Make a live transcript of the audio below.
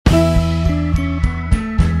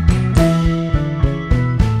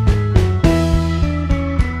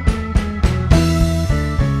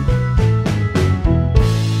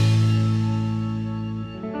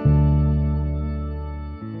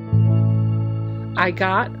I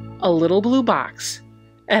got a little blue box,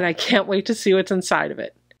 and I can't wait to see what's inside of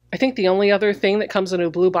it. I think the only other thing that comes in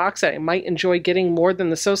a blue box that I might enjoy getting more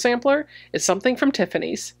than the sew sampler is something from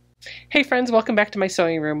Tiffany's. Hey friends, welcome back to my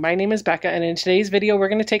sewing room. My name is Becca, and in today's video we're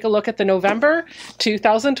going to take a look at the November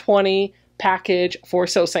 2020 package for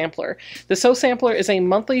Sew Sampler. The Sew Sampler is a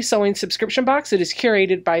monthly sewing subscription box. It is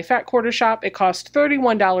curated by Fat Quarter Shop. It costs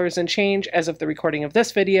 $31 and change as of the recording of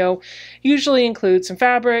this video. Usually includes some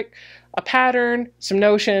fabric, a pattern, some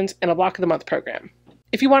notions, and a block of the month program.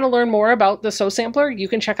 If you want to learn more about the Sew Sampler, you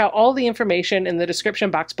can check out all the information in the description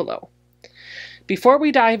box below. Before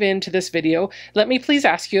we dive into this video, let me please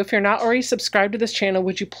ask you, if you're not already subscribed to this channel,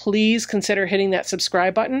 would you please consider hitting that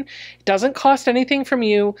subscribe button? It doesn't cost anything from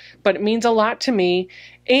you, but it means a lot to me,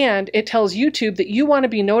 and it tells YouTube that you want to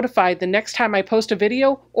be notified the next time I post a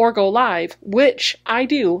video or go live, which I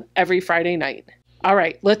do every Friday night. All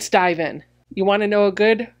right, let's dive in. You want to know a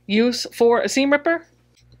good use for a seam ripper?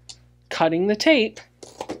 Cutting the tape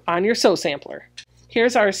on your Sew Sampler.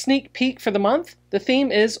 Here's our sneak peek for the month. The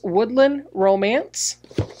theme is Woodland Romance.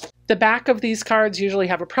 The back of these cards usually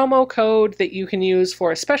have a promo code that you can use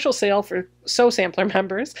for a special sale for Sew Sampler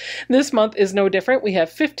members. This month is no different. We have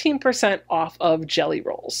 15% off of jelly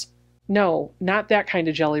rolls. No, not that kind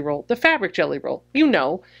of jelly roll. The fabric jelly roll. You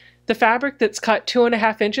know, the fabric that's cut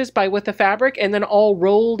 2.5 inches by width of fabric and then all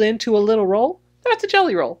rolled into a little roll. That's a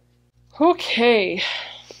jelly roll. Okay.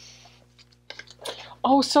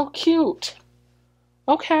 Oh, so cute.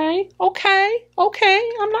 Okay,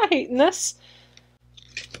 I'm not hating this.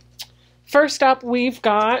 First up, we've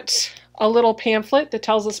got a little pamphlet that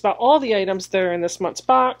tells us about all the items that are in this month's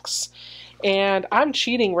box. And I'm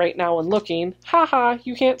cheating right now and looking. Haha,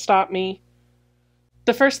 you can't stop me.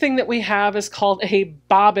 The first thing that we have is called a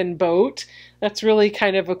bobbin boat. That's really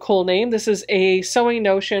kind of a cool name. This is a sewing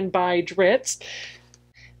notion by Dritz.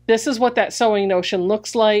 This is what that sewing notion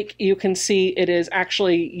looks like. You can see it is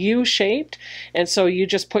actually U-shaped, and so you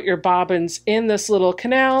just put your bobbins in this little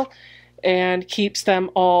canal and keeps them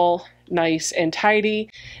all nice and tidy.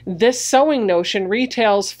 This sewing notion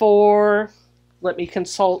retails for, let me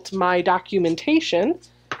consult my documentation.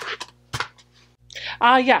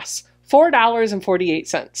 Yes,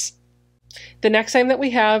 $4.48. The next item that we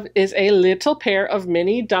have is a little pair of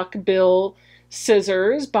mini duckbill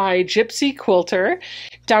scissors by Gypsy Quilter.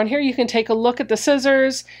 Down here you can take a look at the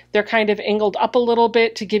scissors. They're kind of angled up a little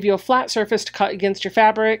bit to give you a flat surface to cut against your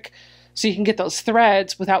fabric so you can get those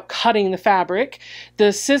threads without cutting the fabric.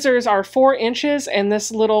 The scissors are 4 inches, and this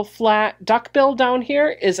little flat duckbill down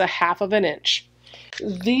here is 1/2 inch.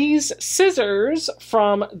 These scissors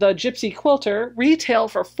from the Gypsy Quilter retail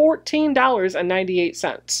for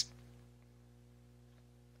 $14.98.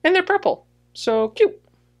 And they're purple, so cute.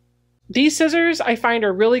 These scissors I find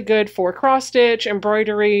are really good for cross stitch,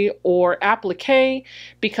 embroidery, or applique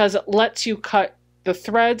because it lets you cut the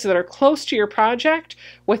threads that are close to your project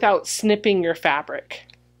without snipping your fabric.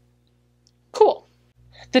 Cool.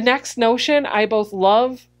 The next notion I both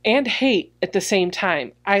love and hate at the same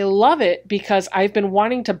time. I love it because I've been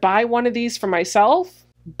wanting to buy one of these for myself,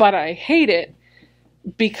 but I hate it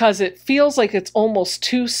because it feels like it's almost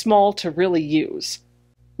too small to really use.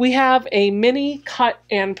 We have a mini cut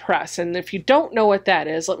and press, and if you don't know what that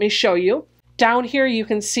is, let me show you. Down here you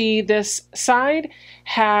can see this side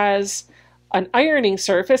has an ironing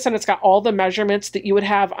surface, and it's got all the measurements that you would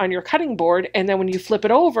have on your cutting board, and then when you flip it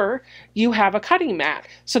over, you have a cutting mat.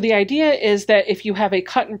 So the idea is that if you have a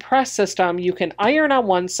cut and press system, you can iron on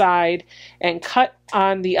one side and cut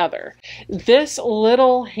on the other. This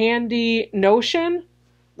little handy notion,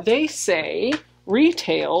 they say,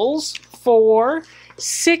 retails for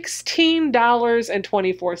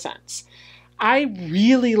 $16.24. I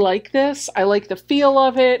really like this. I like the feel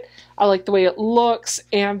of it. I like the way it looks,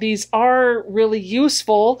 and these are really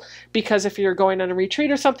useful because if you're going on a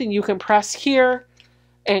retreat or something, you can press here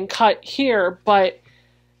and cut here, but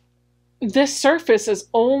this surface is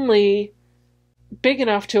only big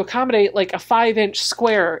enough to accommodate like a 5-inch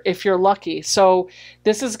square if you're lucky. So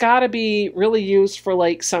this has got to be really used for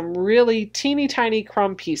like some really teeny tiny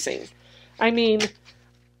crumb piecing. I mean,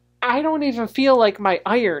 I don't even feel like my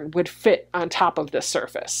iron would fit on top of this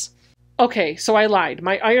surface. Okay, so I lied.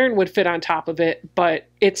 My iron would fit on top of it, but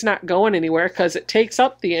it's not going anywhere because it takes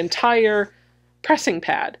up the entire pressing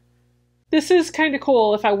pad. This is kind of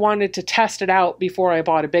cool if I wanted to test it out before I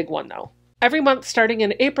bought a big one though. Every month starting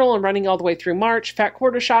in April and running all the way through March, Fat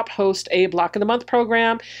Quarter Shop hosts a Block of the Month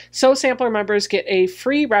program. Sew Sampler members get a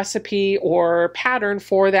free recipe or pattern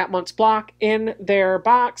for that month's block in their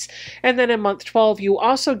box. And then in month 12, you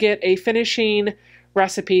also get a finishing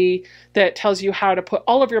recipe that tells you how to put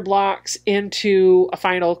all of your blocks into a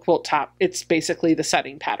final quilt top. It's basically the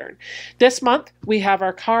setting pattern. This month we have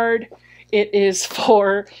our card. It is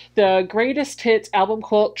for the Greatest Hits album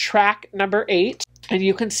quilt track number 8. And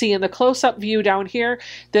you can see in the close-up view down here,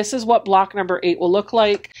 this is what block number 8 will look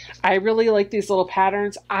like. I really like these little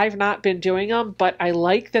patterns. I've not been doing them, but I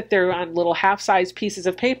like that they're on little half-size pieces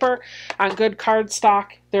of paper on good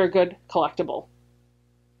cardstock. They're a good collectible.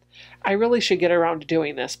 I really should get around to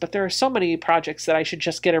doing this, but there are so many projects that I should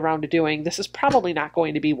just get around to doing. This is probably not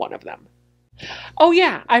going to be one of them. Oh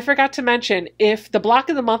yeah, I forgot to mention, if the block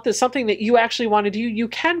of the month is something that you actually want to do, you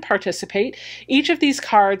can participate. Each of these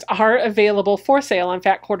cards are available for sale on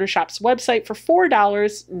Fat Quarter Shop's website for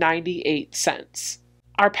 $4.98.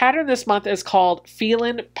 Our pattern this month is called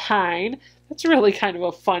Feelin' Pine. That's really kind of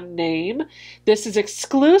a fun name. This is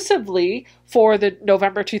exclusively for the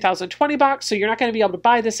November 2020 box, so you're not going to be able to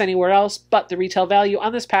buy this anywhere else, but the retail value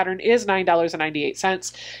on this pattern is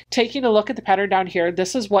 $9.98. Taking a look at the pattern down here,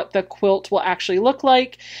 this is what the quilt will actually look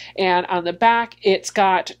like, and on the back it's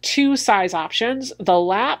got 2 size options. The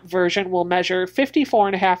lap version will measure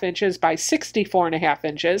 54.5 inches by 64.5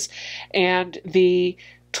 inches, and the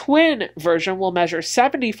twin version will measure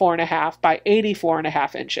 74.5 by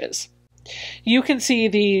 84.5 inches. You can see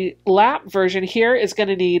the lap version here is going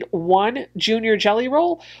to need 1 junior jelly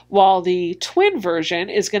roll, while the twin version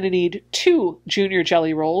is going to need 2 junior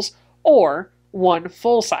jelly rolls or 1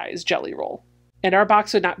 full-size jelly roll. And our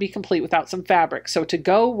box would not be complete without some fabric. So to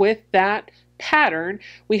go with that pattern,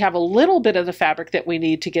 we have a little bit of the fabric that we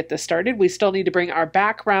need to get this started. We still need to bring our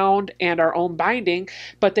background and our own binding,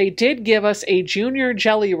 but they did give us a junior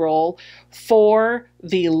jelly roll for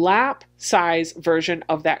the lap size version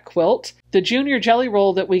of that quilt. The junior jelly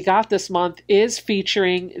roll that we got this month is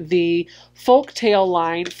featuring the Folktale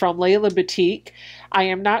line from Layla Boutique. I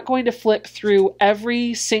am not going to flip through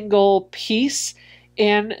every single piece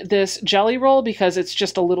in this jelly roll because it's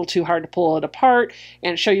just a little too hard to pull it apart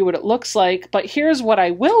and show you what it looks like. But here's what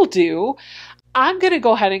I will do. I'm going to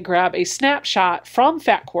go ahead and grab a snapshot from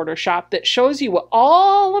Fat Quarter Shop that shows you what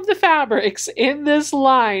all of the fabrics in this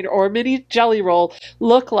line or mini jelly roll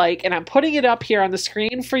look like, and I'm putting it up here on the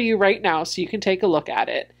screen for you right now so you can take a look at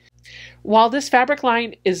it. While this fabric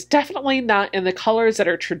line is definitely not in the colors that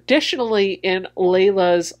are traditionally in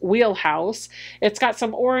Layla's wheelhouse, it's got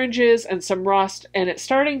some oranges and some rust, and it's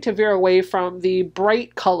starting to veer away from the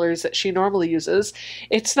bright colors that she normally uses.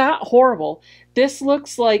 It's not horrible. This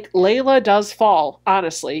looks like Layla does fall,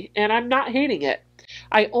 honestly, and I'm not hating it.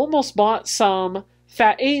 I almost bought some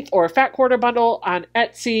Fat Eighth or Fat Quarter bundle on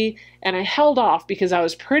Etsy, and I held off because I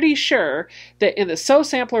was pretty sure that in the Sew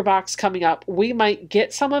Sampler box coming up, we might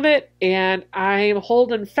get some of it, and I'm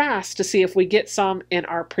holding fast to see if we get some in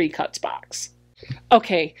our pre-cuts box.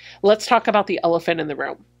 Okay, let's talk about the elephant in the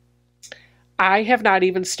room. I have not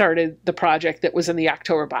even started the project that was in the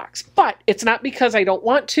October box, but it's not because I don't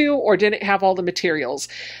want to or didn't have all the materials.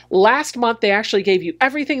 Last month, they actually gave you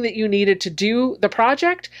everything that you needed to do the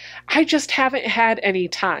project. I just haven't had any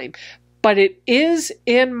time, but it is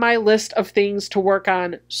in my list of things to work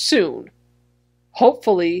on soon.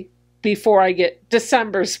 Hopefully before I get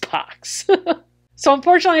December's box. So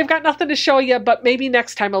unfortunately, I've got nothing to show you, but maybe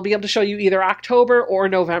next time I'll be able to show you either October or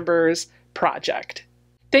November's project.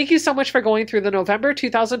 Thank you so much for going through the November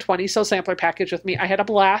 2020 Sew Sampler package with me. I had a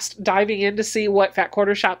blast diving in to see what Fat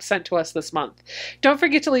Quarter Shop sent to us this month. Don't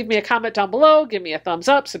forget to leave me a comment down below, give me a thumbs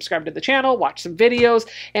up, subscribe to the channel, watch some videos,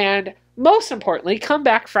 and most importantly, come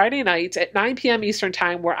back Friday nights at 9 p.m. Eastern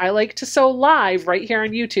Time where I like to sew live right here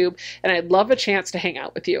on YouTube, and I'd love a chance to hang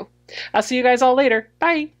out with you. I'll see you guys all later.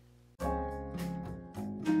 Bye!